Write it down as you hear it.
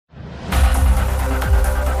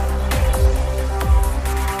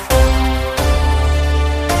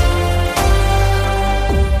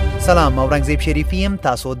سلام، اورنګزیب شریفی یم.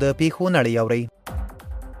 تاسو د پیښو نړۍ اورئ.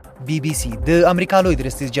 بی بی سی د امریکا لوی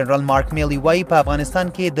درستیز جنرال مارک میلی وایي په افغانستان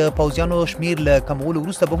کې د پوځیانو شمیر له کمولو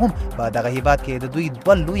وروسته به هم په دغه هیواد کې د دوی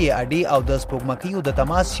دوه لویې اډې او د سپوږمکیو د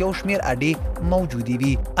تماس یو شمیر اډې موجودې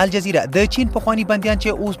وي. الجزیره د چین پخواني بندیان چې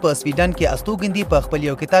اوس په سویډن کې استوګن دي په خپل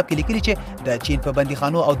یو کتاب کې لیکلي چې د چین په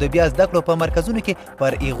بندیخانو او د بیا زده کړو په مرکزونو کې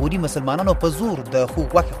پر ایغوري مسلمانانو په زور د خوږ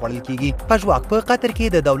غوښې خوړل کیږي. پژواک په قطر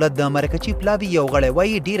کې د دولت د مرکچي پلاوي یو غړی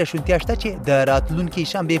وایي ډیره شونتیا شته چې د راتلونکي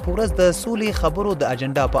شنبې په ورځ د سولې خبرو د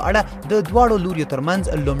اجنډا په د دواړو لوریو ترمنځ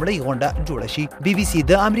لومړی غونډه جوړه شي. بی بی سی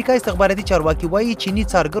د امریکا استخباراتي چارواکي وایي چینی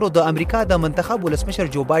څارګرو د امریکا د منتخب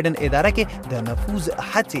ولسمشر جو بایدن اداره کې د نفوذ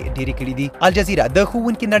هڅې ډیرې کړې دي. الجزیره د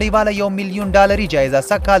ښوونکي نړیواله $1 ملیون جایزه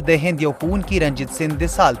سږکال د هند یو ښوونکي رنجیت سین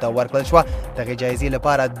دسال ته ورکړل شوه. دغې جایزې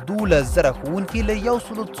لپاره 12,000 ښوونکي له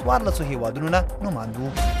 114 هیوادونو نه نوماند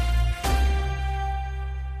وو.